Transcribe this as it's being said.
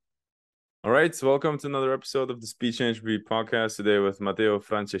All right, so welcome to another episode of the Speech and HB podcast today with Matteo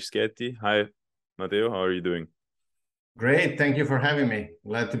Franceschetti. Hi, Matteo, how are you doing? Great. Thank you for having me.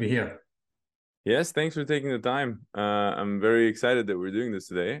 Glad to be here. Yes, thanks for taking the time. I'm very excited that we're doing this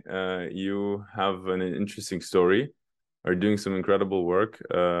today. You have an interesting story, are doing some incredible work.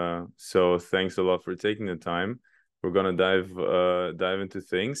 So thanks a lot for taking the time. We're gonna dive into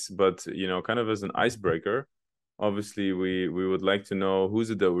things, but kind of as an icebreaker, obviously we would like to know who's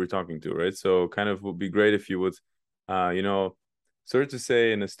it that we're talking to, right? So kind of would be great if you would, uh, you know, sort of to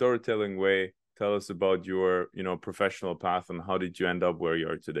say in a storytelling way, tell us about your, professional path and how did you end up where you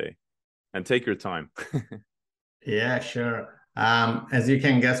are today? And take your time. Yeah, sure. As you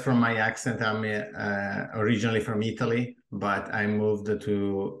can guess from my accent, I'm originally from Italy, but I moved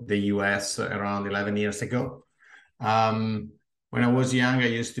to the US around 11 years ago. When I was young, I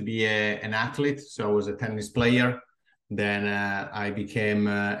used to be an athlete, so I was a tennis player. Then I became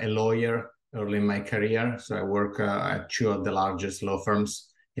a lawyer early in my career. So I work at two of the largest law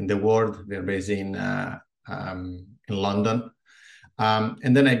firms in the world. They're based in London.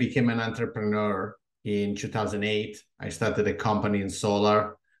 And then I became an entrepreneur in 2008. I started a company in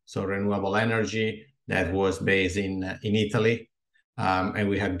solar, so renewable energy, that was based in Italy. And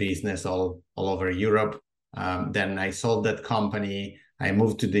we had business all over Europe. Then I sold that company. I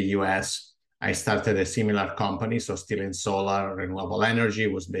moved to the US. I started a similar company, so still in solar, renewable energy,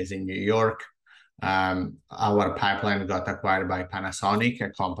 was based in New York. Our pipeline got acquired by Panasonic,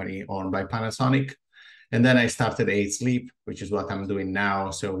 a company owned by Panasonic. And then I started 8Sleep, which is what I'm doing now.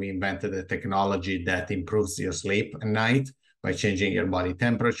 So we invented a technology that improves your sleep at night by changing your body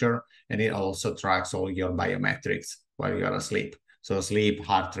temperature. And it also tracks all your biometrics while you're asleep. So sleep,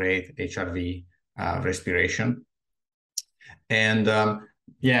 heart rate, HRV, respiration. And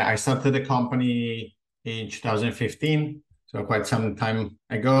yeah, I started the company in 2015. So quite some time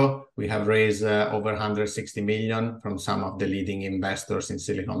ago, we have raised over 160 million from some of the leading investors in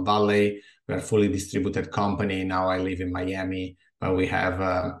Silicon Valley. We're a fully distributed company. Now I live in Miami, but we have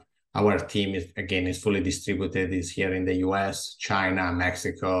our team is fully distributed. Is here in the US, China,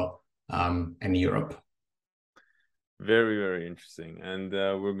 Mexico, and Europe. Very, very interesting. And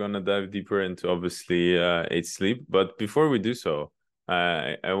we're gonna dive deeper into obviously 8Sleep. But before we do so,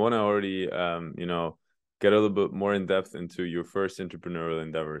 I want to already get a little bit more in depth into your first entrepreneurial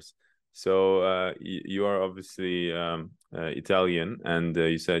endeavors. So you are obviously Italian, and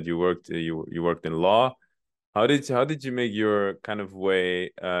you said you worked in law. How did you make your kind of way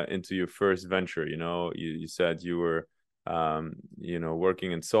into your first venture? You said you were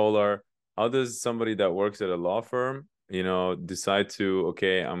working in solar. How does somebody that works at a law firm, decide to,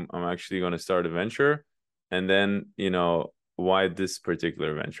 okay, I'm actually going to start a venture, and then, why this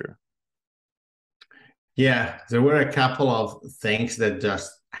particular venture? Yeah, there were a couple of things that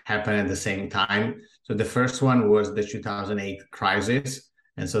just happened at the same time. So the first one was the 2008 crisis.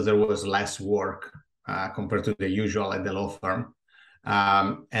 And so there was less work compared to the usual at the law firm.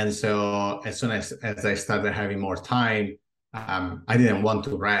 And so as soon as I started having more time, I didn't want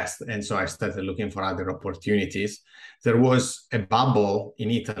to rest. And so I started looking for other opportunities. There was a bubble in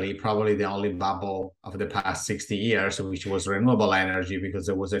Italy, probably the only bubble of the past 60 years, which was renewable energy because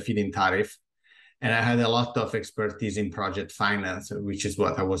there was a feed-in tariff, and I had a lot of expertise in project finance, which is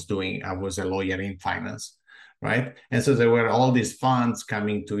what I was doing. I was a lawyer in finance, right? And so there were all these funds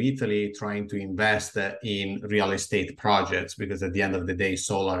coming to Italy trying to invest in real estate projects, because at the end of the day,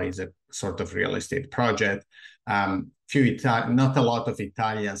 solar is a sort of real estate project. Not a lot of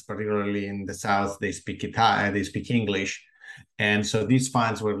Italians, particularly in the South, they speak English. And so these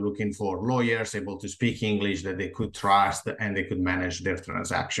funds were looking for lawyers able to speak English that they could trust and they could manage their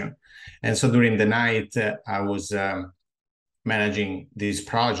transaction. And so during the night, I was managing this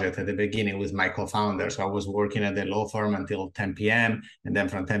project at the beginning with my co-founder. So I was working at the law firm until 10 p.m. And then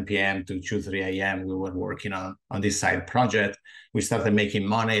from 10 p.m. to 2, 3 a.m., we were working on this side project. We started making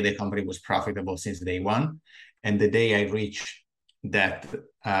money. The company was profitable since day one. And the day I reached that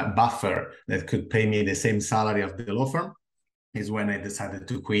buffer that could pay me the same salary of the law firm is when I decided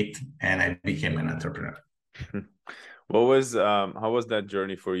to quit and I became an entrepreneur. How was that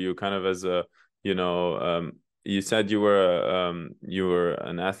journey for you? Kind of as a, you said you were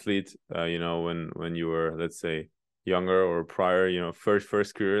an athlete, when you were, let's say, younger or prior,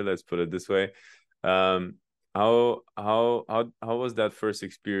 first career, let's put it this way. How was that first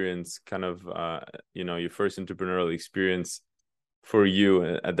experience, kind of, your first entrepreneurial experience for you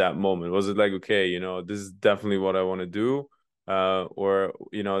at that moment? Was it like, okay, this is definitely what I want to do? Or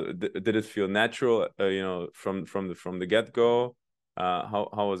did it feel natural, from the get-go?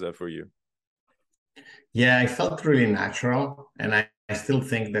 How was that for you? Yeah, I felt really natural. And I I still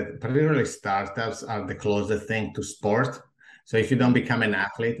think that particularly startups are the closest thing to sport. So if you don't become an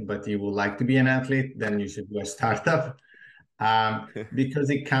athlete, but you would like to be an athlete, then you should do a startup, because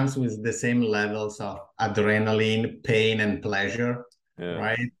it comes with the same levels of adrenaline, pain, and pleasure, Yeah.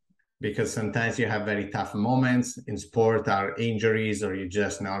 right? Because sometimes you have very tough moments in sport, or injuries, or you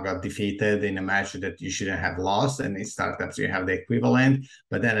just now got defeated in a match that you shouldn't have lost. And in startups, you have the equivalent.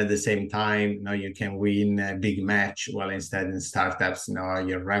 But then at the same time, you can win a big match. Well, instead in startups,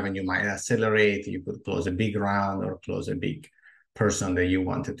 your revenue might accelerate. You could close a big round or close a big person that you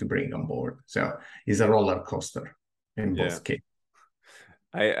wanted to bring on board. So it's a roller coaster in Yeah. both cases.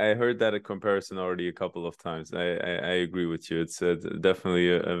 I heard that a comparison already a couple of times. I agree with you. It's definitely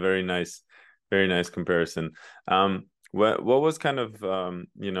a very nice comparison. What was kind of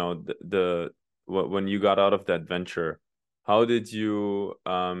when you got out of that venture, how did you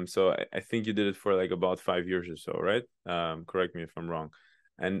so I think you did it for like about 5 years or so, right? Correct me if I'm wrong.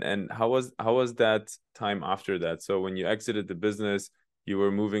 And how was that time after that? So when you exited the business, you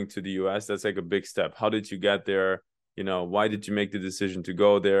were moving to the US. That's like a big step. How did you get there? Why did you make the decision to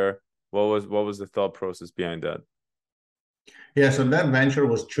go there? What was the thought process behind that? Yeah, so that venture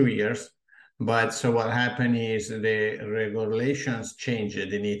was 2 years. But so what happened is the regulations changed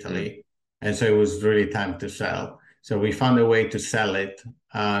in Mm, Italy. And so it was really time to sell. So we found a way to sell it.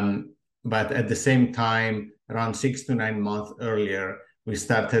 But at the same time, around 6 to 9 months earlier, we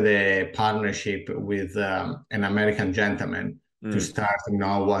started a partnership with an American gentleman to mm, start,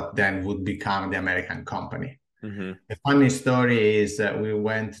 what then would become the American company. mm-hmm, The funny story is that we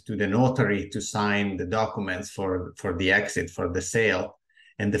went to the notary to sign the documents for the exit, for the sale.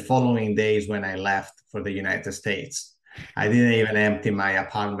 And the following days, when I left for the United States, I didn't even empty my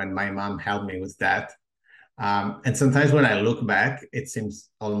apartment. My mom helped me with that. And sometimes when I look back, it seems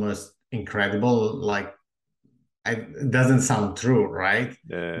almost incredible. Like, it doesn't sound true, right?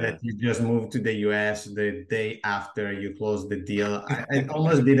 That yeah. you just moved to the US the day after you closed the deal. I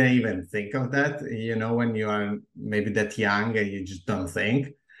almost didn't even think of that, when you are maybe that young and you just don't think.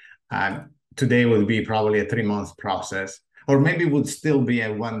 Today would be probably a 3 month process, or maybe would still be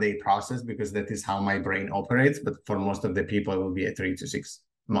a 1 day process because that is how my brain operates. But for most of the people, it will be a 3 to 6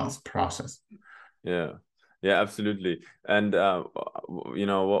 months process. Yeah. Yeah, absolutely. And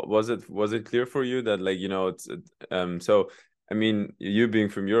was it clear for you that, like, so I mean, you being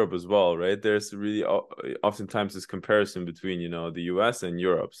from Europe as well, right? There's really oftentimes this comparison between, the US and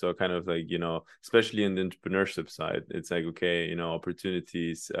Europe. So kind of like, especially in the entrepreneurship side, it's like, okay,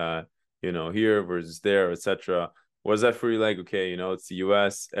 opportunities here versus there, etc. Was that for you like, okay, it's the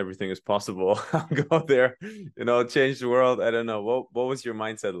US, everything is possible. I'll go there, change the world. I don't know. What was your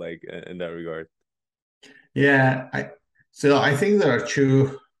mindset like in that regard? Yeah, so I think there are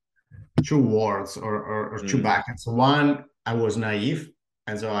two words or two Mm, buckets. One, I was naive,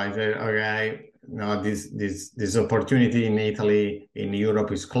 and so I said, okay, no, this opportunity in Italy, in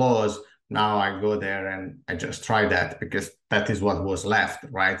Europe is closed. Now I go there and I just try that because that is what was left,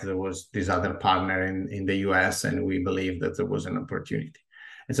 right? There was this other partner in the US, and we believed that there was an opportunity.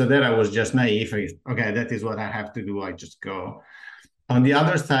 And so there I was just naive. Okay, that is what I have to do. I just go. On the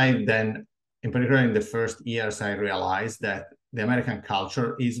other side, then, in particular in the first years, I realized that the American culture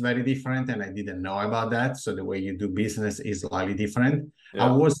is very different, and I didn't know about that. So the way you do business is slightly different. I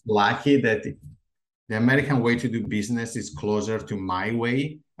yeah. was lucky that the American way to do business is closer to my way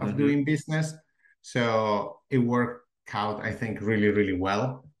of Mm-hmm. doing business. So it worked out, I think, really, really well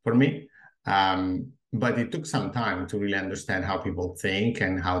for me. But it took some time to really understand how people think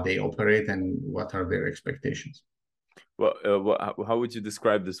and how they operate and what are their expectations. Well, how would you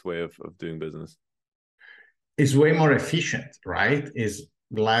describe this way of doing business? It's way more efficient, right? Is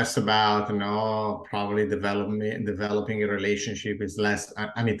less about, probably developing a relationship. Is less.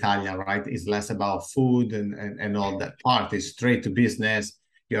 I'm Italian, right? It's less about food and all that part. It's straight to business.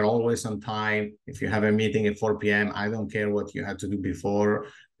 You're always on time. If you have a meeting at 4 p.m., I don't care what you had to do before.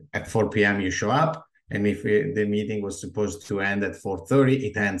 At 4 p.m., you show up. And if the meeting was supposed to end at 4:30,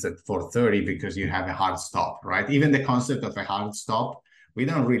 it ends at 4:30 because you have a hard stop, right? Even the concept of a hard stop, we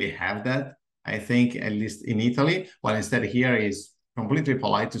don't really have that. I think, at least in Italy, while instead here is completely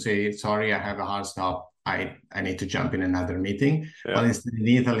polite to say, sorry, I have a hard stop. I need to jump in another meeting. Yeah. While instead in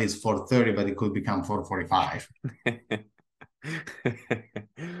Italy it's 4:30, but it could become 4:45.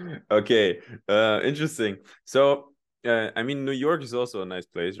 Okay. Interesting. So, I mean, New York is also a nice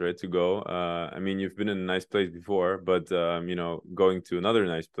place, right, to go. I mean, you've been in a nice place before, but going to another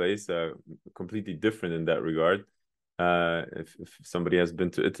nice place, completely different in that regard. If somebody has been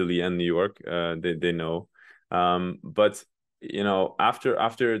to Italy and New York, they know. But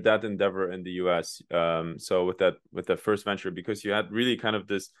after that endeavor in the US, so with that first venture, because you had really kind of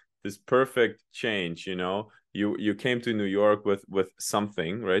this perfect change, you came to New York with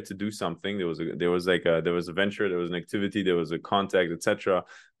something, right, to do something. There was a venture, there was an activity, there was a contact, etc.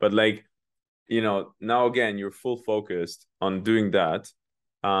 But like, now again, you're full focused on doing that,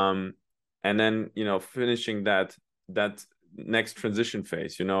 and then finishing that next transition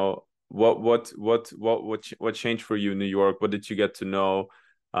phase. What changed for you in New York? What did you get to know?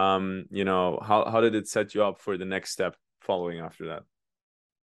 How did it set you up for the next step following after that?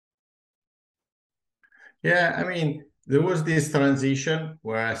 Yeah, I mean, there was this transition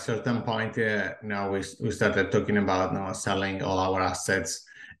where at a certain point, we started talking about selling all our assets.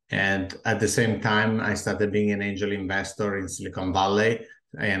 And at the same time, I started being an angel investor in Silicon Valley,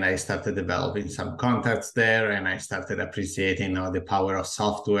 and I started developing some contacts there, and I started appreciating the power of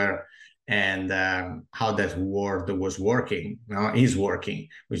software and how that world was working, is working,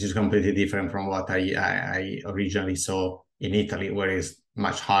 which is completely different from what I originally saw in Italy, where it's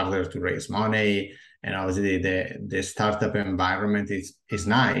much harder to raise money. And obviously the startup environment is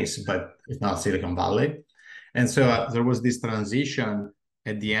nice, but it's not Silicon Valley. And so there was this transition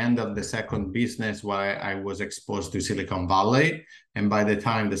at the end of the second business where I was exposed to Silicon Valley. And by the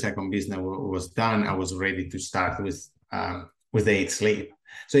time the second business was done, I was ready to start with 8 Sleep.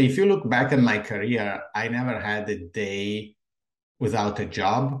 So if you look back at my career, I never had a day without a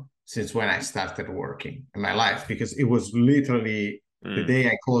job since when I started working in my life, because it was literally the day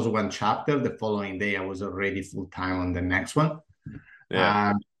I closed one chapter, the following day I was already full time on the next one.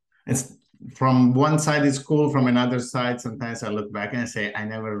 Yeah. It's from one side it's cool, from another side, sometimes I look back and I say I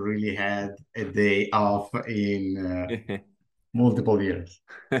never really had a day off in multiple years.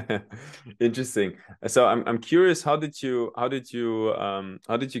 Interesting. So I'm curious, how did you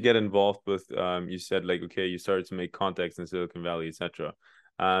get involved with you said, like, okay, you started to make contacts in Silicon Valley, etc.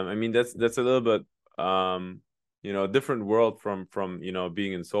 I mean, that's a little bit different world from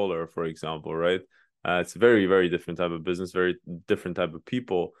being in solar, for example, right? It's a very, very different type of business, very different type of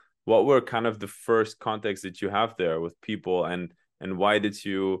people. What were kind of the first contacts that you have there with people, and why did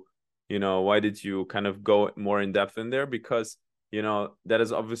you kind of go more in depth in there? Because that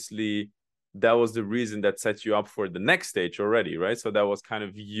is obviously, that was the reason that set you up for the next stage already, right? So that was kind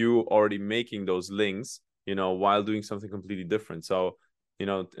of you already making those links, while doing something completely different. So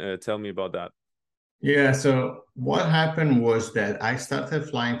tell me about that. Yeah, so what happened was that I started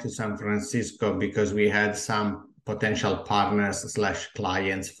flying to San Francisco because we had some potential partners slash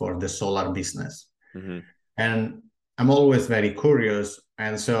clients for the solar business. Mm-hmm. And I'm always very curious.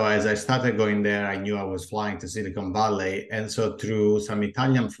 And so as I started going there, I knew I was flying to Silicon Valley. And so through some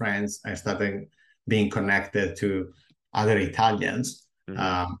Italian friends, I started being connected to other Italians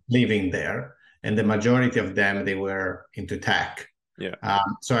living there. And the majority of them, they were into tech. Yeah.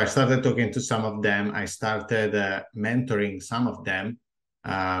 So I started talking to some of them. I started mentoring some of them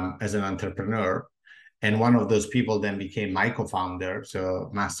as an entrepreneur. And one of those people then became my co-founder, so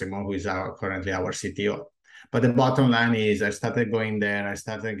Massimo, who is currently our CTO. But the bottom line is I started going there. I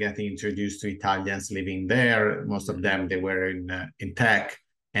started getting introduced to Italians living there. Most of them, they were in tech.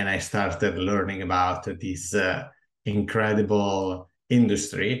 And I started learning about this incredible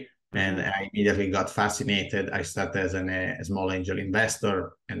industry. And I immediately got fascinated. I started as a small angel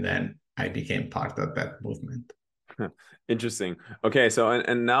investor, and then I became part of that movement. Interesting. Okay, so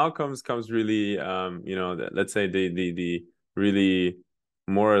and now comes really let's say the really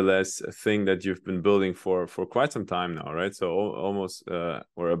more or less a thing that you've been building for quite some time now, right? So almost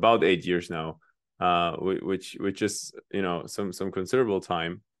or about 8 years now, which is some considerable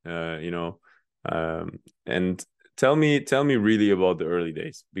time, and tell me really about the early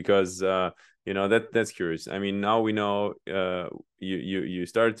days, because that's curious. I mean, now we know you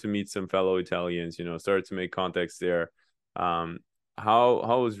started to meet some fellow Italians, started to make contacts there. How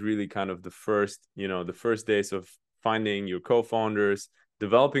was really kind of the first days of finding your co-founders,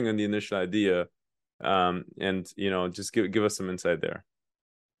 developing on the initial idea, and just give us some insight there.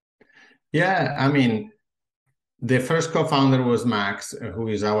 Yeah, I mean, the first co-founder was Max, who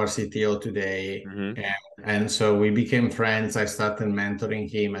is our CTO today. And so we became friends. I started mentoring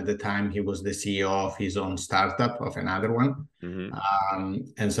him. At the time, he was the CEO of his own startup, of another one.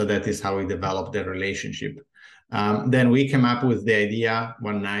 And so that is how we developed the relationship. Then we came up with the idea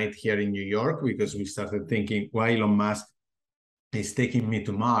one night here in New York, because we started thinking, why Elon Musk is taking me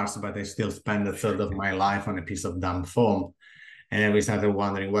to Mars, but I still spend a third of my life on a piece of dumb foam. And then we started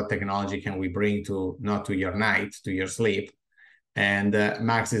wondering, what technology can we bring not to your night, to your sleep? And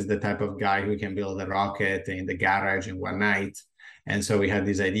Max is the type of guy who can build a rocket in the garage in one night. And so we had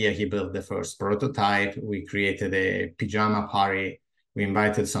this idea. He built the first prototype. We created a pajama party. We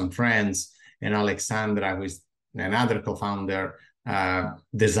invited some friends, and Alexandra, who is another co-founder,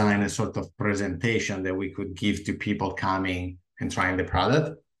 designed a sort of presentation that we could give to people coming and trying the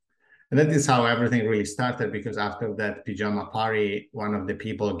product. And that is how everything really started, because after that pajama party, one of the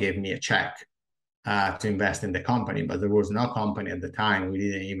people gave me a check to invest in the company, but there was no company at the time. We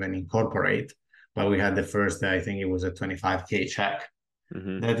didn't even incorporate, but we had the first, I think it was a 25K check.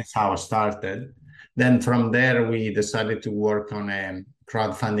 That is how it started. Then from there, we decided to work on a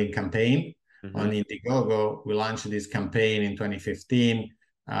crowdfunding campaign on Indiegogo. We launched this campaign in 2015.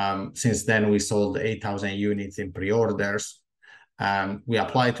 Since then, we sold 8,000 units in pre-orders. We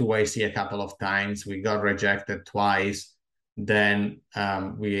applied to YC a couple of times. We got rejected twice. Then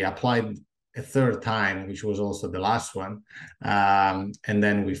we applied a third time, which was also the last one. And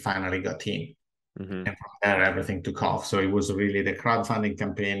then we finally got in. And from there, everything took off. So it was really the crowdfunding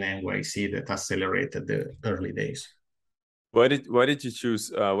campaign and YC that accelerated the early days. Why did you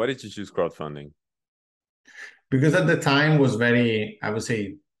choose crowdfunding? Because at the time was very, I would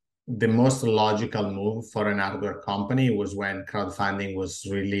say, the most logical move for an hardware company was when crowdfunding was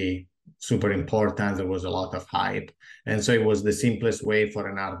really super important. There was a lot of hype. And so it was the simplest way for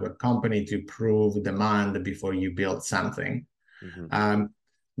an hardware company to prove demand before you build something.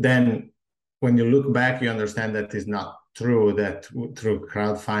 Then when you look back, you understand that it's not true, that through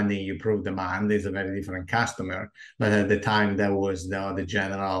crowdfunding, you prove demand. Is a very different customer. But at the time, that was the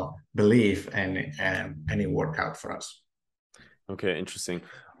general belief, and it worked out for us. Okay, interesting.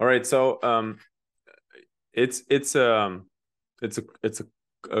 All right, so it's a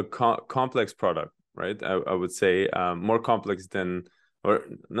complex product, right? I would say more complex than, or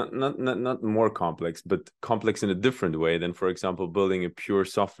not more complex, but complex in a different way than, for example, building a pure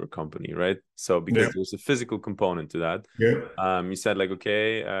software company, right? So because there's a physical component to that. You said like,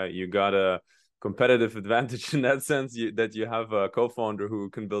 okay, you got a competitive advantage in that sense, that you have a co-founder who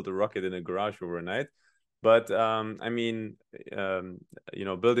can build a rocket in a garage overnight. But I mean, you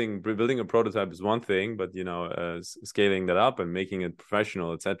know, building a prototype is one thing, but you know, scaling that up and making it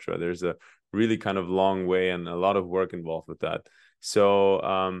professional, etc. There's a really kind of long way and a lot of work involved with that.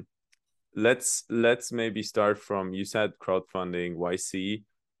 So let's maybe start from, you said crowdfunding, YC.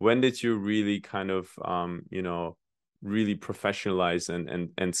 When did you really kind of you know, really professionalize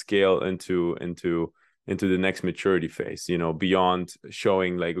and scale into the next maturity phase, you know, beyond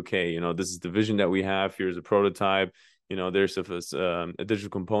showing like, okay, you know, this is the vision that we have, here's a prototype, you know, there's a digital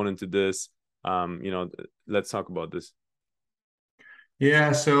component to this, you know, let's talk about this.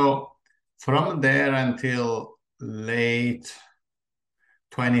 Yeah, so from there until late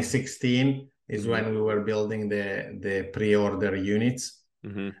 2016 is when we were building the pre-order units.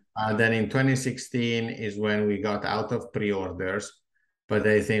 Then in 2016 is when we got out of pre-orders, but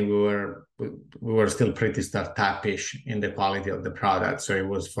I think we were still pretty startup-ish in the quality of the product. So it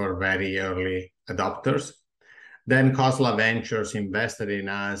was for very early adopters. Then Khosla Ventures invested in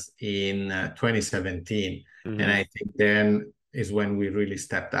us in 2017. And I think then is when we really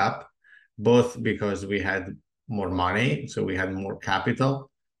stepped up, both because we had more money, so we had more capital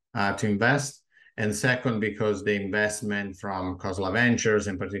to invest. And second, because the investment from Khosla Ventures,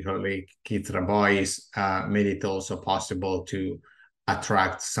 and particularly Keith Rabois, made it also possible to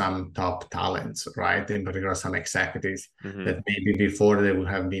attract some top talents, right? In particular, some executives that maybe before they would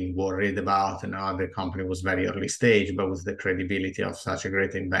have been worried about, and now the company was very early stage, but with the credibility of such a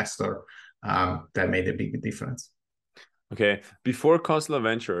great investor, that made a big difference. Okay, before Khosla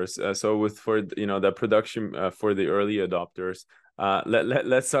Ventures, so for you know, the production for the early adopters,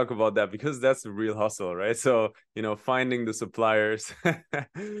 let's talk about that, because that's a real hustle, right? So, you know, finding the suppliers,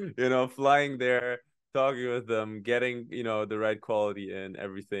 you know, flying there, talking with them, getting, you know, the right quality and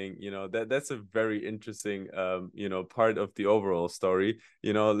everything, you know, that's a very interesting you know, part of the overall story.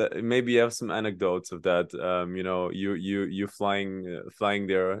 You know, maybe you have some anecdotes of that, you know, you flying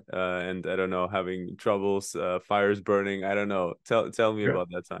there and I don't know, having troubles, fires burning, I don't know, tell me about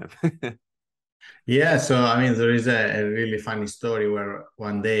that time. Yeah, so I mean, there is a really funny story where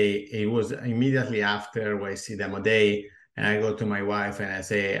one day, it was immediately after YC Demo Day, and I go to my wife and I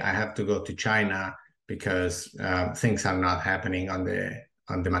say, I have to go to China because things are not happening on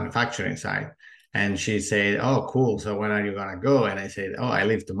the manufacturing side. And she said, oh, cool. So when are you gonna go? And I said, oh, I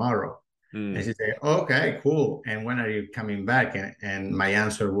leave tomorrow. And she said, okay, cool. And when are you coming back? And my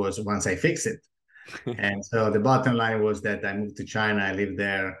answer was, once I fix it. And so the bottom line was that I moved to China. I lived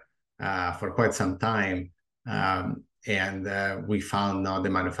there for quite some time. And we found now the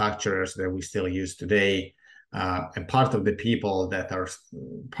manufacturers that we still use today. And part of the people that are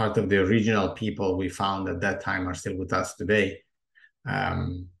part of the original people we found at that time are still with us today.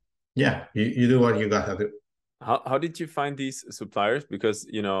 Yeah, you do what you gotta do. How did you find these suppliers? Because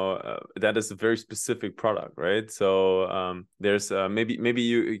that is a very specific product, right? So there's maybe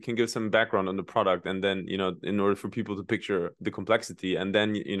you can give some background on the product, and then in order for people to picture the complexity, and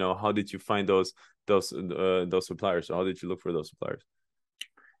then how did you find those suppliers? Or how did you look for those suppliers?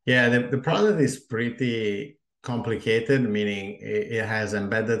 Yeah, the product is pretty complicated, meaning it has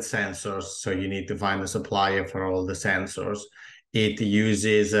embedded sensors, so you need to find a supplier for all the sensors. It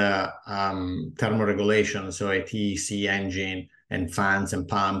uses thermoregulation, so a TEC engine and fans and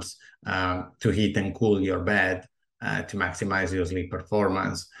pumps to heat and cool your bed to maximize your sleep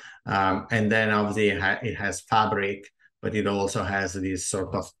performance. And then obviously it has fabric, but it also has this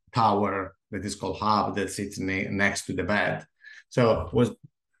sort of tower that is called hub that sits next to the bed. So it was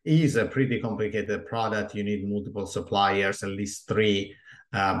is a pretty complicated product. You need multiple suppliers, at least three,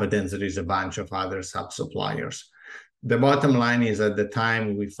 but then there is a bunch of other sub-suppliers. The bottom line is at the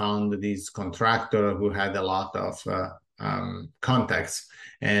time we found this contractor who had a lot of contacts,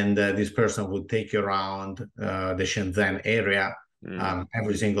 and this person would take you around the Shenzhen area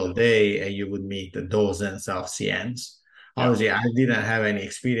every single day, and you would meet dozens of CNs. Obviously, I didn't have any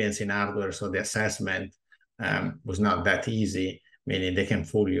experience in hardware, so the assessment was not that easy, meaning they can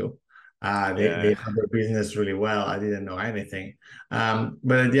fool you. They have their business really well. I didn't know anything.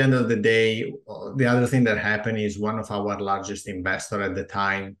 But at the end of the day, the other thing that happened is one of our largest investor at the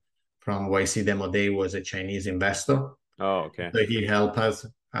time from YC Demo Day was a Chinese investor. Oh, okay. So he helped us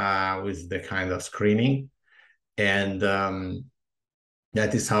with the kind of screening. And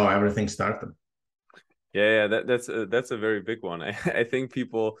that is how everything started. Yeah, that's a very big one. I think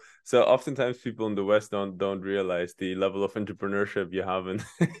people, so oftentimes people in the West don't realize the level of entrepreneurship you have in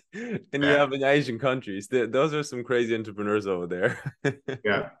and you have in Asian countries. Those are some crazy entrepreneurs over there.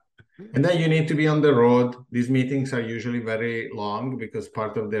 Yeah. And then you need to be on the road. These meetings are usually very long because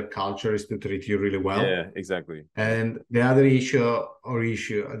part of their culture is to treat you really well. Yeah, exactly. And the other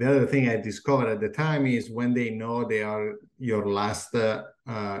the other thing I discovered at the time is when they know they are your last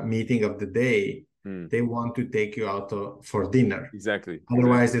meeting of the day, they want to take you out for dinner. Exactly.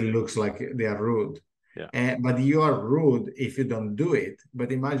 Otherwise, it looks like they are rude. Yeah. But you are rude if you don't do it.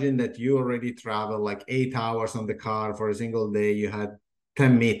 But imagine that you already travel like 8 hours on the car for a single day. You had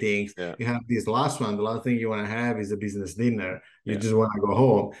 10 meetings. Yeah. You have this last one. The last thing you want to have is a business dinner. You just want to go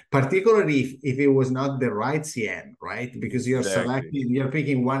home, particularly if it was not the right CN, right? Because you're selecting, you're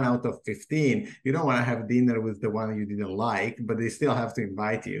picking one out of 15. You don't want to have dinner with the one you didn't like, but they still have to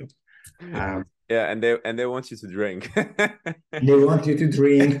invite you. Yeah, and they want you to drink. They want you to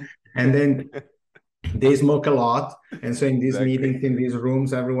drink, and then they smoke a lot. And so in these meetings, in these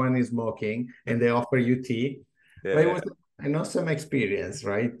rooms, everyone is smoking, and they offer you tea. Yeah. But it was an awesome experience,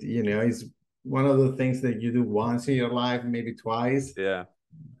 right? It's one of the things that you do once in your life, maybe twice. Yeah.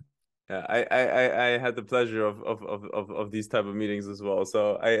 Yeah, I had the pleasure of these type of meetings as well,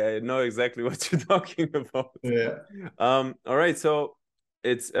 so I know exactly what you're talking about. Yeah. All right, so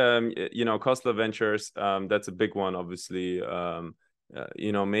it's Khosla Ventures, that's a big one, obviously.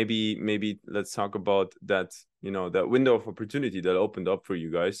 Maybe let's talk about that, that window of opportunity that opened up for you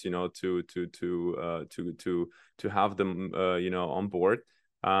guys, to have them on board.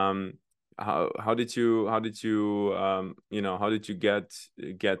 How did you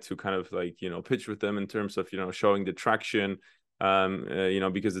get to kind of like pitch with them in terms of showing the traction,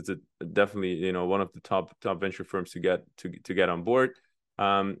 because it's definitely one of the top venture firms to get on board,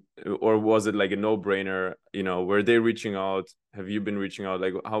 or was it like a no-brainer? Were they reaching out? Have you been reaching out?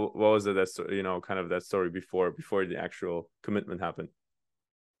 Like what was it that kind of that story before the actual commitment happened?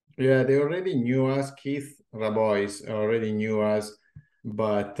 Yeah, they already knew us. Keith Rabois already knew us,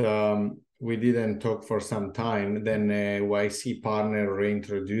 but we didn't talk for some time. Then a YC partner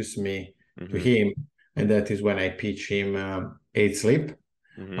reintroduced me to him, and that is when I pitched him 8Sleep.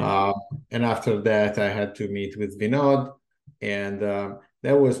 And after that, I had to meet with Vinod, and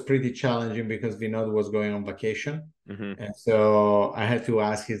that was pretty challenging because Vinod was going on vacation. And so I had to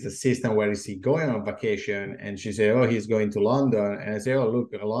ask his assistant, where is he going on vacation? And she said, oh, he's going to London. And I said, oh,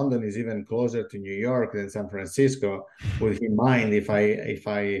 look, London is even closer to New York than San Francisco. Would he mind if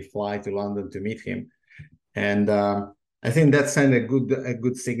I fly to London to meet him? And I think that sent a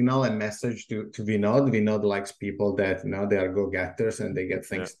good signal and message to Vinod. Vinod likes people that they are go-getters and they get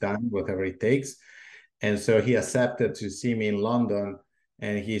things done, whatever it takes. And so he accepted to see me in London.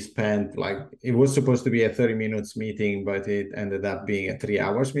 And he spent it was supposed to be a 30 minutes meeting, but it ended up being a 3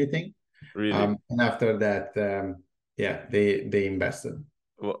 hours meeting. Really? And after that, they invested.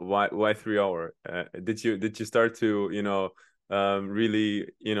 Why 3 hour? Did you start to really,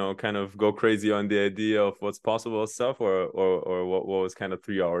 kind of go crazy on the idea of what's possible stuff, or what was kind of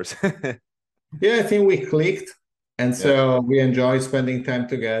 3 hours? Yeah, I think we clicked. And Yeah. so we enjoy spending time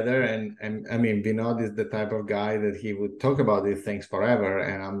together. And I mean, Vinod is the type of guy that he would talk about these things forever.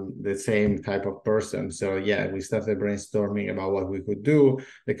 And I'm the same type of person. So yeah, we started brainstorming about what we could do,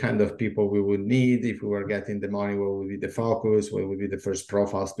 the kind of people we would need if we were getting the money, what would be the focus, what would be the first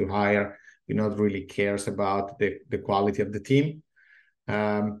profiles to hire. Vinod really cares about the quality of the team.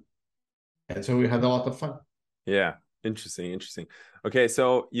 Um, and so we had a lot of fun. Yeah, interesting. Okay,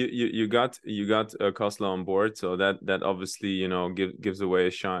 so you got Kosla on board, so that obviously gives away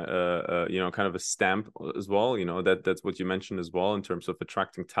a shine, kind of a stamp as well. That's what you mentioned as well in terms of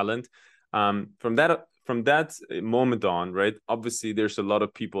attracting talent. From that moment on, right? Obviously, there's a lot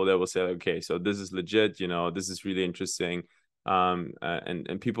of people that will say, okay, so this is legit. This is really interesting,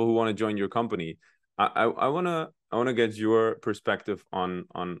 and people who want to join your company. I wanna get your perspective on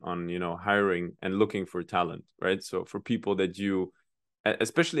hiring and looking for talent, right? So for people that you,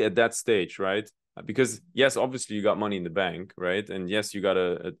 especially at that stage, right? Because yes, obviously you got money in the bank, right? And yes, you got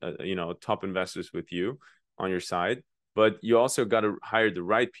top investors with you on your side, but you also got to hire the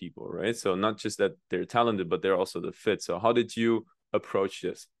right people, right? So not just that they're talented, but they're also the fit. So how did you approach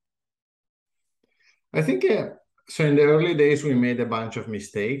this? I think so. In the early days, we made a bunch of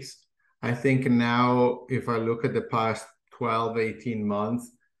mistakes. I think now, if I look at the past 12, 18 months,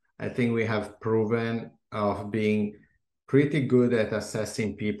 I think we have proven of being pretty good at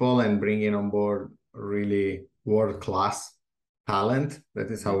assessing people and bringing on board really world-class talent. That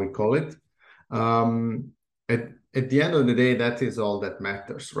is how we call it. Um, at the end of the day, that is all that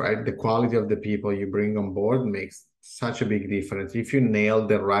matters, right? The quality of the people you bring on board makes such a big difference. If you nail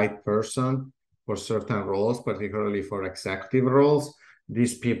the right person for certain roles, particularly for executive roles,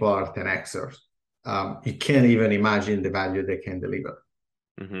 these people are 10xers. You can't even imagine the value they can deliver.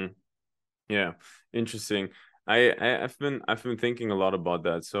 Mm-hmm. Yeah, interesting. I've been thinking a lot about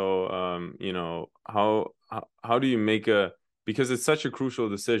that. So how do you make a, because it's such a crucial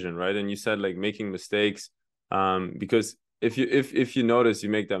decision, right? And you said like making mistakes, because if you notice you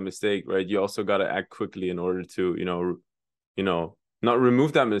make that mistake, right, you also got to act quickly in order to not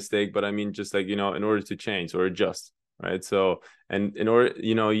remove that mistake, but I mean just like in order to change or adjust, right? So, and in order,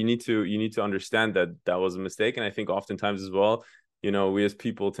 you need to understand that that was a mistake. And I think oftentimes as well, we as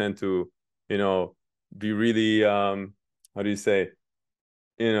people tend to you know, be really how do you say,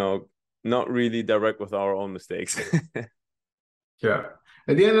 you know, not really direct with our own mistakes. Sure.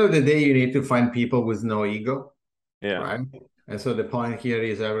 At the end of the day, you need to find people with no ego, Yeah. right? And so the point here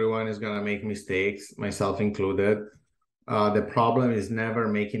is everyone is going to make mistakes, myself included. The problem is never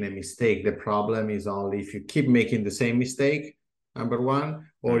making a mistake. The problem is only if you keep making the same mistake, number one,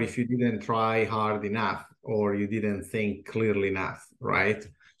 or Mm. if you didn't try hard enough or you didn't think clearly enough, right?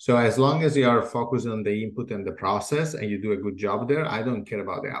 So as long as you are focused on the input and the process and you do a good job there, I don't care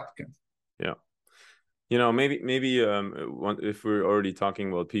about the outcome. Yeah. Maybe if we're already talking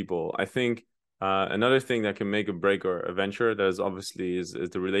about people, I think another thing that can make or break or a venture, that is obviously is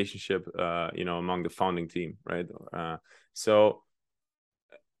the relationship among the founding team, right? So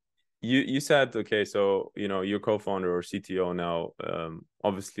you said, okay, so you're co-founder or CTO now.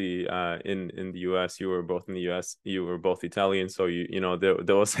 Obviously, in the US, you were both in the US, you were both Italian, so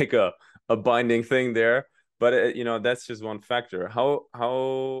there was like a binding thing there. But that's just one factor.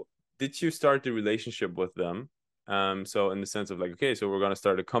 How did you start the relationship with them? So in the sense of like, okay, so we're gonna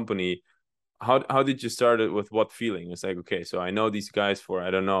start a company. How did you start it, with what feeling? It's like, okay, so I know these guys for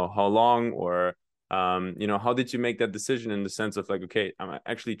I don't know how long, or how did you make that decision in the sense of like, okay, I'm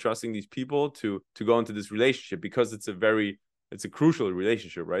actually trusting these people to go into this relationship, because it's a crucial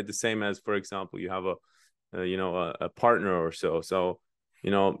relationship, right? The same as, for example, you have a partner or so. So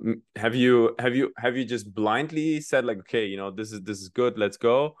have you just blindly said like, okay, this is good, let's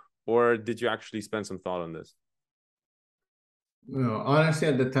go, or did you actually spend some thought on this? No, honestly,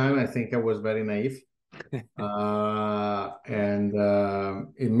 at the time, I think I was very naive, and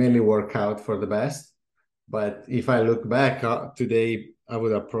it mainly worked out for the best. But if I look back today, I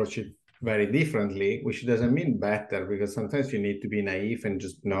would approach it very differently, which doesn't mean better because sometimes you need to be naive and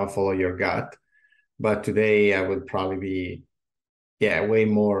just follow your gut. But today I would probably be, yeah, way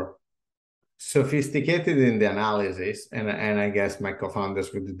more sophisticated in the analysis, and I guess my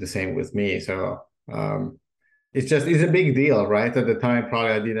co-founders would do the same with me. So it's a big deal, right? At the time,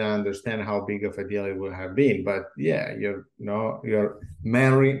 probably I didn't understand how big of a deal it would have been. But yeah, you're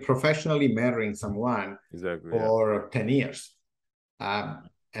marrying professionally marrying someone Exactly. Yeah. for 10 years.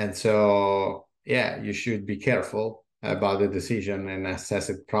 And so, yeah, you should be careful about the decision and assess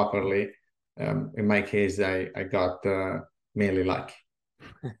it properly. In my case, I got mainly luck.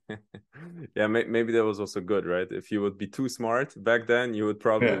 Yeah, maybe that was also good, right? If you would be too smart back then, you would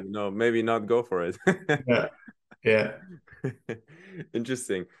probably, Yeah, maybe not go for it. yeah, yeah.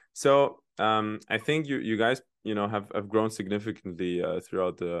 Interesting. So, I think you guys, have grown significantly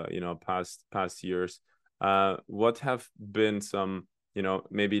throughout the, past years. What have been some,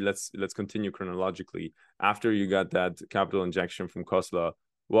 maybe let's continue chronologically. After you got that capital injection from Khosla,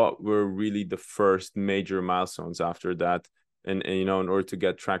 what were really the first major milestones after that? And in order to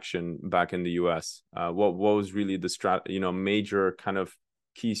get traction back in the US, what was really the major kind of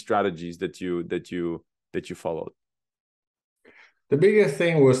key strategies that you followed? The biggest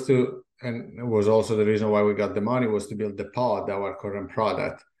thing was and it was also the reason why we got the money, was to build the pod, our current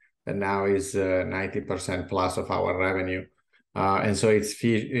product, that now is 90% plus of our revenue. And so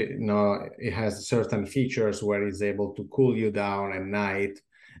it has certain features where it's able to cool you down at night,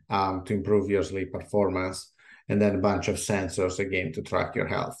 to improve your sleep performance, and then a bunch of sensors again to track your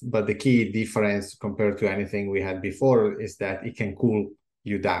health. But the key difference compared to anything we had before is that it can cool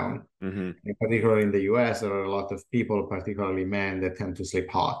you down. Mm-hmm. In particular, in the US, there are a lot of people, particularly men, that tend to sleep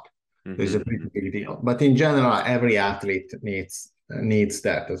hot. So it's a pretty Mm-hmm. big deal. But in general, every athlete needs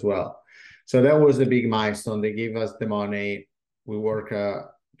that as well. So that was the big milestone. They give us the money. We work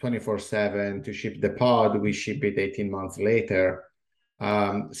 24/7 to ship the pod. We ship it 18 months later.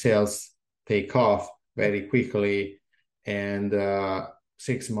 Sales take off very quickly. And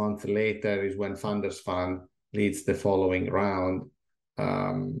 6 months later is when Funders Fund leads the following round.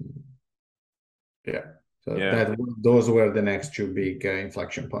 Um, yeah. So Yeah. those were the next two big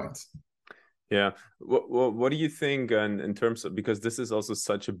inflection points. Yeah. What do you think in terms of, because this is also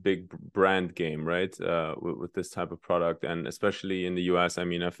such a big brand game, right? With this type of product, and especially in the US. I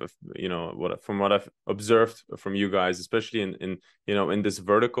mean, if from what I've observed from you guys, especially in this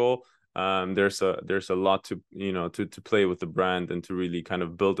vertical, there's a lot to to play with the brand and to really kind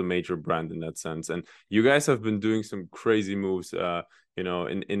of build a major brand in that sense. And you guys have been doing some crazy moves,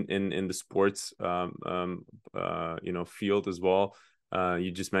 in the sports field as well.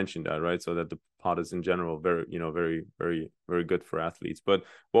 You just mentioned that, right? So that the pod is in general very, very, very, very good for athletes. But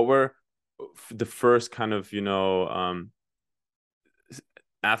what were the first kind of,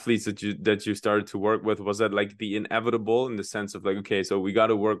 athletes that you started to work with? Was that like the inevitable, in the sense of like, okay, so we got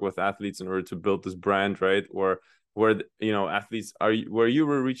to work with athletes in order to build this brand, right? Or were athletes, were you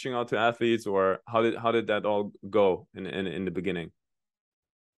reaching out to athletes, or how did that all go in the beginning?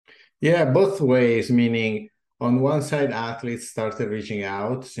 Yeah, both ways, meaning on one side, athletes started reaching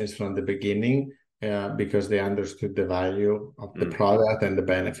out since from the beginning, because they understood the value of the Mm, product and the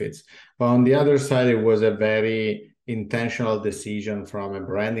benefits. But on the other side, it was a very intentional decision from a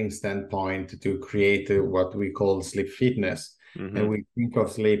branding standpoint to create what we call sleep fitness. And mm-hmm. we think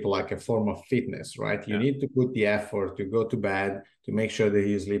of sleep like a form of fitness, right? You Yeah. need to put the effort to go to bed to make sure that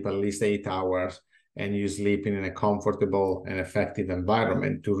you sleep at least 8 hours, and you sleep in a comfortable and effective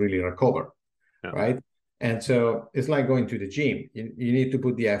environment to really recover, Yeah. right? And so it's like going to the gym. You need to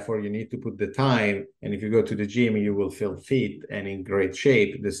put the effort, you need to put the time. And if you go to the gym, you will feel fit and in great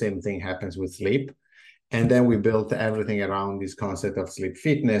shape. The same thing happens with sleep. And then we built everything around this concept of sleep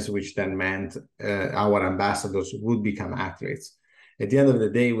fitness, which then meant our ambassadors would become athletes. At the end of the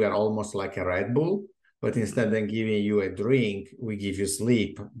day, we are almost like a Red Bull, but instead of giving you a drink, we give you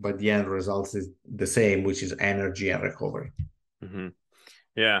sleep. But the end result is the same, which is energy and recovery. Mm-hmm.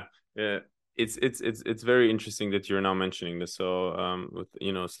 Yeah, yeah. It's very interesting that you're now mentioning this. So, with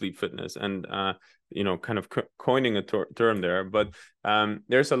sleep fitness, and kind of coining a term there. But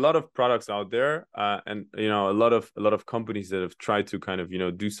there's a lot of products out there, and a lot of companies that have tried to kind of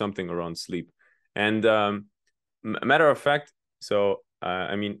do something around sleep. And matter of fact, so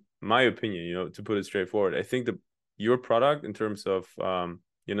I mean, my opinion, to put it straightforward, I think your product, in terms of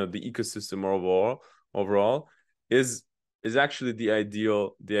the ecosystem overall is actually the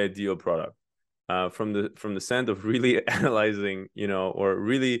ideal product, from the stand of really analyzing, or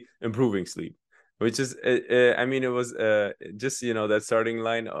really improving sleep, which is, I mean, it was just that starting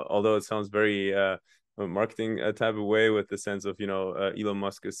line, although it sounds very marketing type of way, with the sense of Elon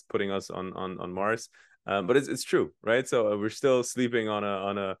Musk is putting us on Mars, but it's true, right? So we're still sleeping on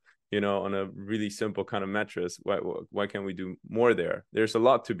a really simple kind of mattress. Why can't we do more there? There's a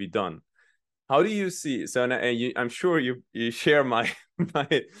lot to be done. How do you see? So, and I'm sure you share my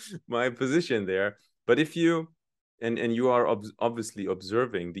my position there. But if you and you are obviously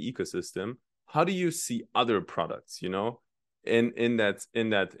observing the ecosystem, how do you see other products? In that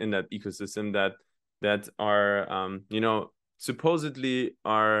ecosystem that are supposedly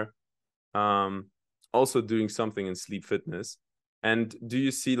are um also doing something in sleep fitness. And do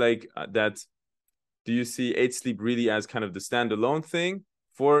you see like that do you see 8 Sleep really as kind of the standalone thing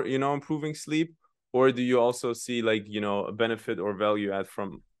for, improving sleep? Or do you also see like, a benefit or value add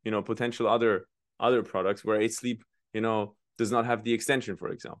from, potential other products where 8 Sleep, does not have the extension, for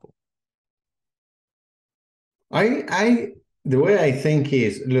example? I the way I think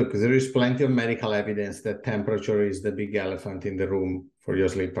is, look, there is plenty of medical evidence that temperature is the big elephant in the room for your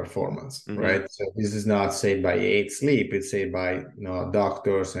sleep performance, Mm-hmm. right? So this is not said by 8 Sleep, it's said by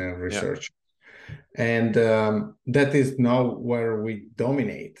doctors and Yeah. research. And that is now where we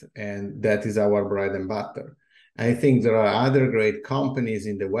dominate, and that is our bread and butter. I think there are other great companies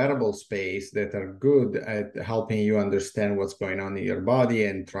in the wearable space that are good at helping you understand what's going on in your body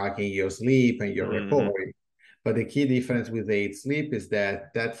and tracking your sleep and your Mm-hmm. recovery. But the key difference with 8 Sleep is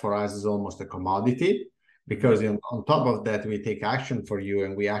that for us is almost a commodity, because on top of that, we take action for you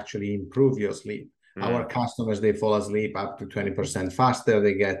and we actually improve your sleep. Our customers, they fall asleep up to 20% faster.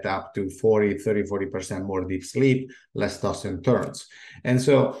 They get up to 40% more deep sleep, less toss and turns. And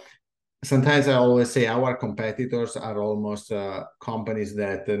so sometimes I always say our competitors are almost companies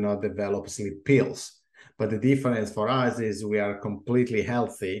that develop sleep pills. But the difference for us is we are completely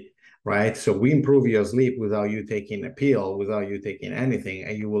healthy, right? So we improve your sleep without you taking a pill, without you taking anything,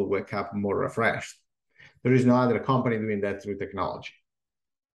 and you will wake up more refreshed. There is no other company doing that through technology.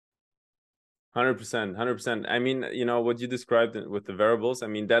 100%, 100%. I mean, what you described with the wearables, I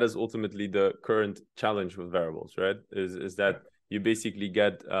mean, that is ultimately the current challenge with wearables, right? Is that you basically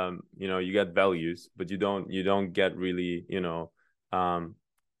get, you get values, but you don't get really, a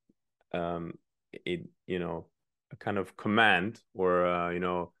kind of command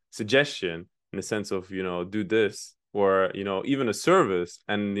or, suggestion in the sense of, do this, or, even a service,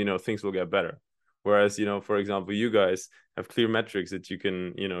 and, things will get better. Whereas, for example, you guys have clear metrics that you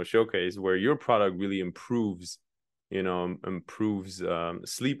can, showcase where your product really improves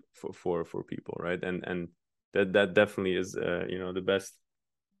sleep for people, right? And that definitely is, the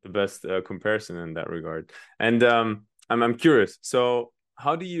best comparison in that regard. And I'm curious. So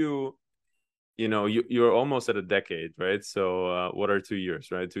how do you're almost at a decade, right? So what are 2 years,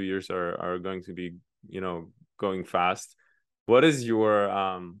 right? 2 years are going to be, going fast. What's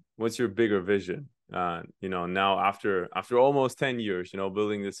your bigger vision? Now after almost 10 years,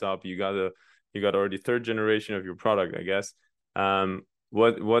 building this up, you got already third generation of your product, I guess.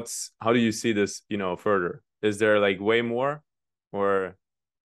 How do you see this, further? Is there like way more, or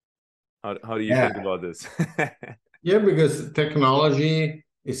how do you think Yeah. about this? Yeah, because technology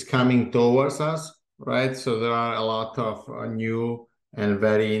is coming towards us, right? So there are a lot of new and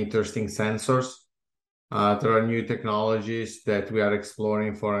very interesting sensors. There are new technologies that we are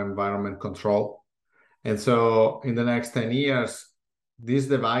exploring for environment control. And so in the next 10 years, these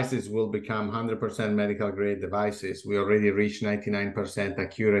devices will become 100% medical grade devices. We already reached 99%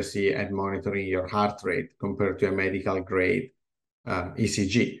 accuracy at monitoring your heart rate compared to a medical grade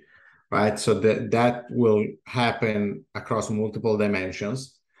ECG, right? So that will happen across multiple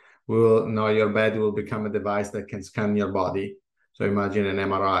dimensions. We will now your bed will become a device that can scan your body. So imagine an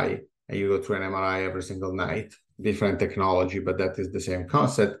MRI, and you go through an MRI every single night. Different technology, but that is the same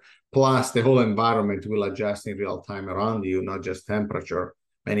concept. Plus, the whole environment will adjust in real time around you, not just temperature,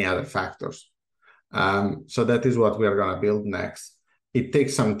 many other factors. So that is what we are going to build next. It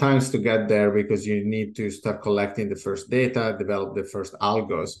takes some time to get there because you need to start collecting the first data, develop the first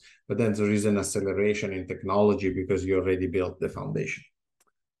algos, but then there is an acceleration in technology because you already built the foundation.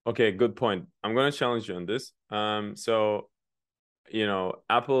 Okay, good point. I'm going to challenge you on this. So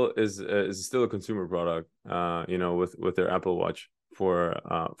Apple is still a consumer product, with their Apple Watch for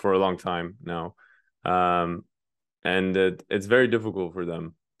a long time now. And it's very difficult for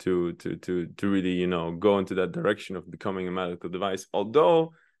them to really, go into that direction of becoming a medical device.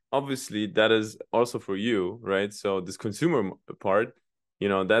 Although obviously that is also for you, right? So this consumer part,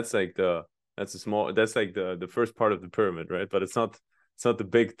 that's like the first part of the pyramid, right? But it's not the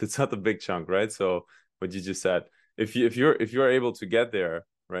big chunk, right? So what you just said, if you're able to get there,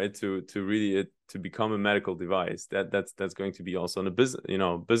 right, to really to become a medical device, that's going to be also on a business,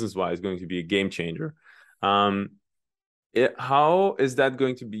 business wise, going to be a game changer. How is that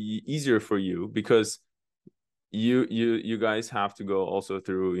going to be easier for you? Because you guys have to go also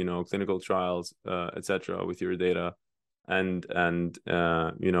through, clinical trials, etc., with your data, and in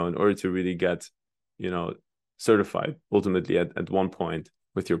order to really get, certified ultimately at one point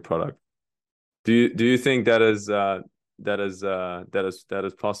with your product. Do you think that is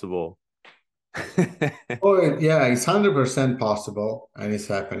possible? Oh, yeah, it's 100% possible and it's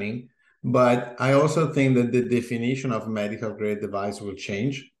happening. But I also think that the definition of medical grade device will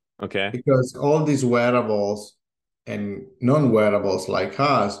change Okay. because all these wearables and non-wearables like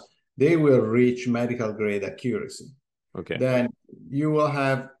us, they will reach medical grade accuracy. Okay. Then you will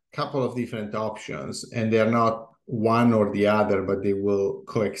have a couple of different options, and they're not one or the other, but they will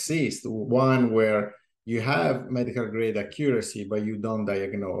coexist. One where you have medical grade accuracy, but you don't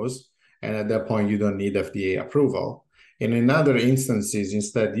diagnose. And at that point, you don't need FDA approval. In other instances,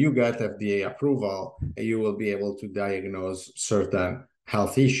 instead, you get FDA approval, and you will be able to diagnose certain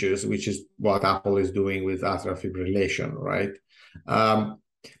health issues, which is what Apple is doing with atrial fibrillation, right?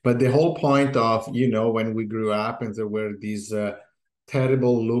 But the whole point of, when we grew up and there were these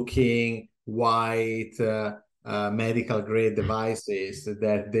terrible looking white medical grade devices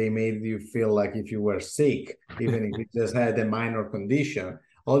that they made you feel like if you were sick, even if you just had a minor condition,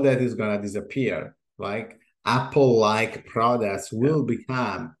 all that is going to disappear. Like Apple-like products will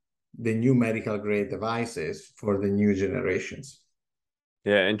become the new medical grade devices for the new generations.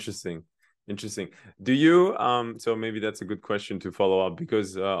 Yeah, interesting. Do you so maybe that's a good question to follow up,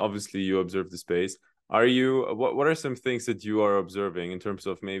 because obviously you observe the space. What are some things that you are observing in terms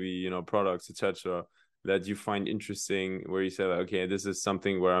of maybe, products, etc., that you find interesting, where you say like, okay, this is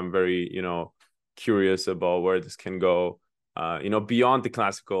something where I'm very, curious about where this can go, beyond the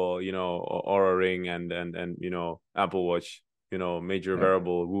classical, Oura Ring and Apple Watch, major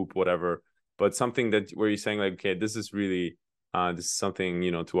wearable, Whoop, whatever, but something that where you're saying like, okay, this is really this is something,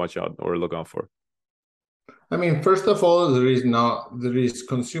 to watch out or look out for? I mean, first of all, there is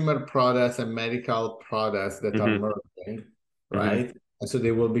consumer products and medical products that are merging, right? And so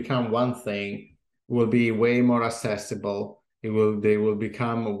they will become one thing, will be way more accessible. They will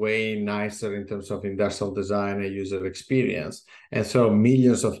become way nicer in terms of industrial design and user experience. And so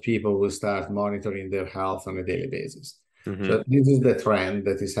millions of people will start monitoring their health on a daily basis. So this is the trend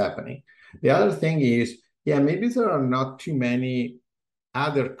that is happening. The other thing is, maybe there are not too many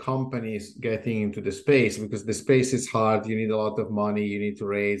other companies getting into the space, because the space is hard. You need a lot of money. You need to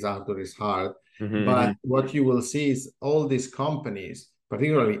raise. Outdoor is hard. But what you will see is all these companies,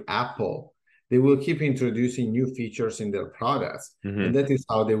 particularly Apple, they will keep introducing new features in their products. And that is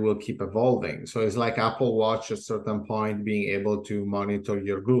how they will keep evolving. So it's like Apple Watch at a certain point being able to monitor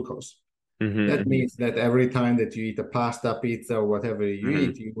your glucose. That means that every time that you eat a pasta, pizza, or whatever you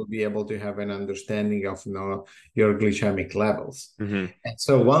eat, you will be able to have an understanding of your glycemic levels. And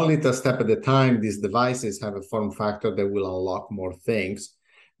so one little step at a time, these devices have a form factor that will unlock more things.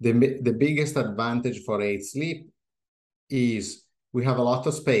 The biggest advantage for 8Sleep is we have a lot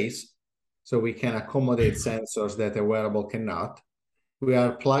of space, so we can accommodate sensors that a wearable cannot. We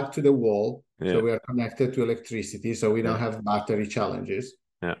are plugged to the wall, so we are connected to electricity, so we don't have battery challenges.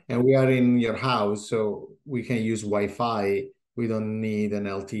 And we are in your house, so we can use Wi-Fi. We don't need an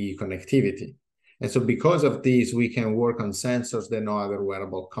LTE connectivity. And so because of this, we can work on sensors that no other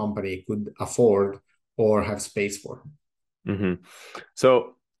wearable company could afford or have space for.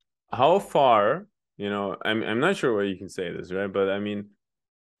 So how far, I'm not sure where you can say this, right? But I mean,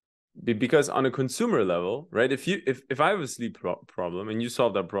 because on a consumer level, right? If I have a sleep problem and you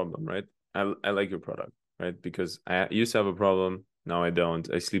solve that problem, right? I like your product, right? Because I used to have a problem. Now I don't.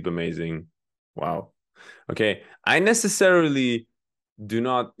 I sleep amazing. Wow. Okay. I necessarily do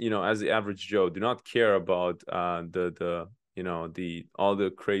not, as the average Joe, do not care about the all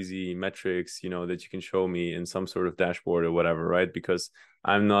the crazy metrics, that you can show me in some sort of dashboard or whatever, right? Because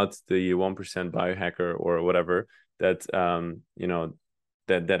I'm not the 1% biohacker or whatever that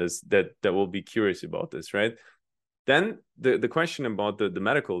that will be curious about this, right? Then the question about the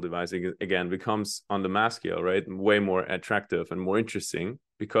medical device again becomes, on the mass scale, right, way more attractive and more interesting,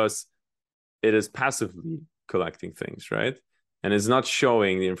 because it is passively collecting things, right? And it's not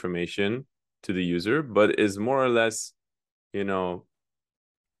showing the information to the user, but is more or less, so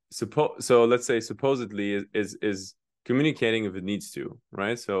let's say supposedly is communicating if it needs to,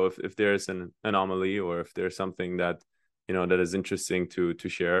 right? So if there's an anomaly, or if there's something that that is interesting to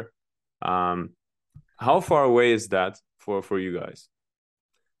share, how far away is that for you guys?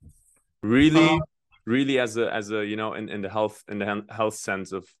 Really as a in the health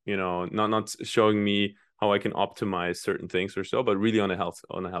sense of, not showing me how I can optimize certain things or so, but really on a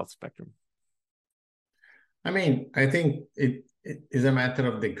health spectrum. I mean, I think it is a matter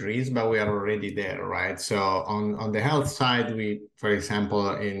of degrees, but we are already there, right? So on the health side, for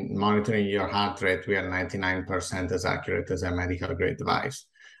example, in monitoring your heart rate, we are 99% as accurate as a medical grade device.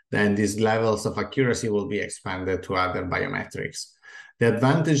 Then these levels of accuracy will be expanded to other biometrics. The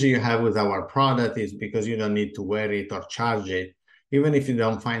advantage you have with our product is because you don't need to wear it or charge it. Even if you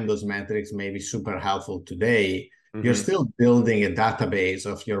don't find those metrics maybe super helpful today, you're still building a database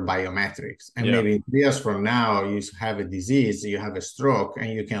of your biometrics. And maybe 3 years from now, you have a disease, you have a stroke,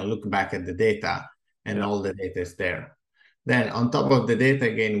 and you can look back at the data, and all the data is there. Then on top of the data,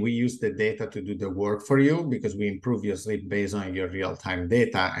 again, we use the data to do the work for you because we improve your sleep based on your real-time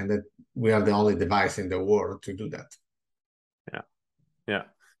data, and that we are the only device in the world to do that. Yeah. Yeah.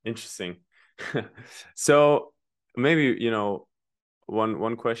 Interesting. So maybe,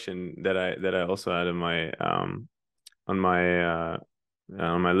 one question that I also had in my on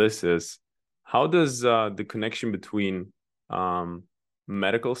my list is, how does the connection between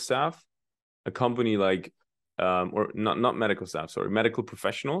medical staff, a company like or not medical staff, sorry, medical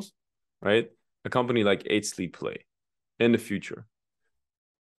professionals, right? A company like 8 Sleep play in the future?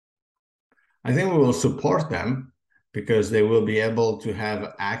 I think we will support them because they will be able to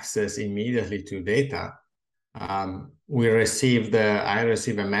have access immediately to data. I received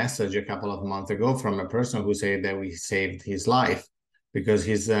a message a couple of months ago from a person who said that we saved his life because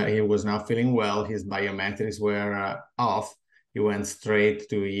he was not feeling well. His biometrics were off. He went straight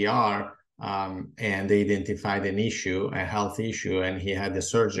to ER, and they identified an issue, a health issue, and he had the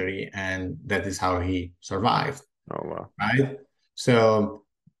surgery, and that is how he survived. Oh wow. Right? So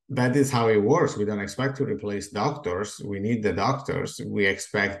that is how it works. We don't expect to replace doctors. We need the doctors. We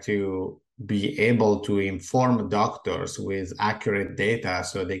expect to be able to inform doctors with accurate data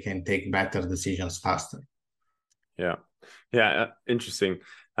so they can take better decisions faster. Yeah. Yeah, interesting.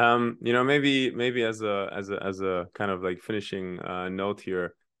 Maybe as a kind of like finishing note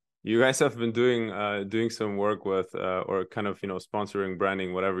here, you guys have been doing some work with or kind of sponsoring,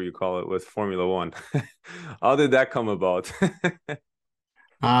 branding, whatever you call it, with Formula One. How did that come about?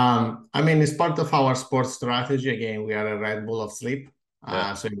 I mean, it's part of our sports strategy. Again, we are a Red Bull of sleep,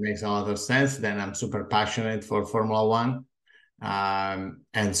 Yeah. so it makes a lot of sense. Then I'm super passionate for Formula One,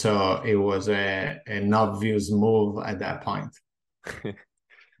 and so it was an obvious move at that point.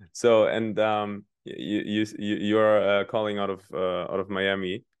 So, and you're calling out of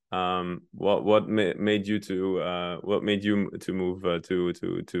Miami. What made you to move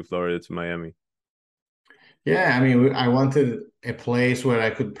to Florida, to Miami? Yeah, I mean, I wanted a place where I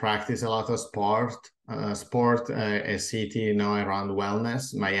could practice a lot of a city, around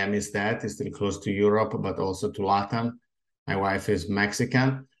wellness. Miami is that, it's still close to Europe, but also to Latin. My wife is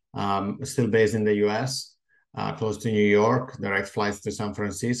Mexican, still based in the US, close to New York, direct flights to San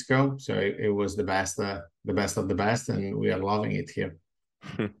Francisco. So it was the best of the best, and we are loving it here.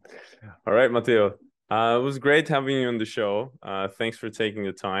 All right, Matteo. It was great having you on the show. Thanks for taking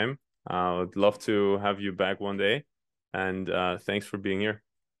the time. I'd love to have you back one day. And thanks for being here.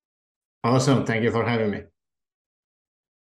 Awesome. Thank you for having me.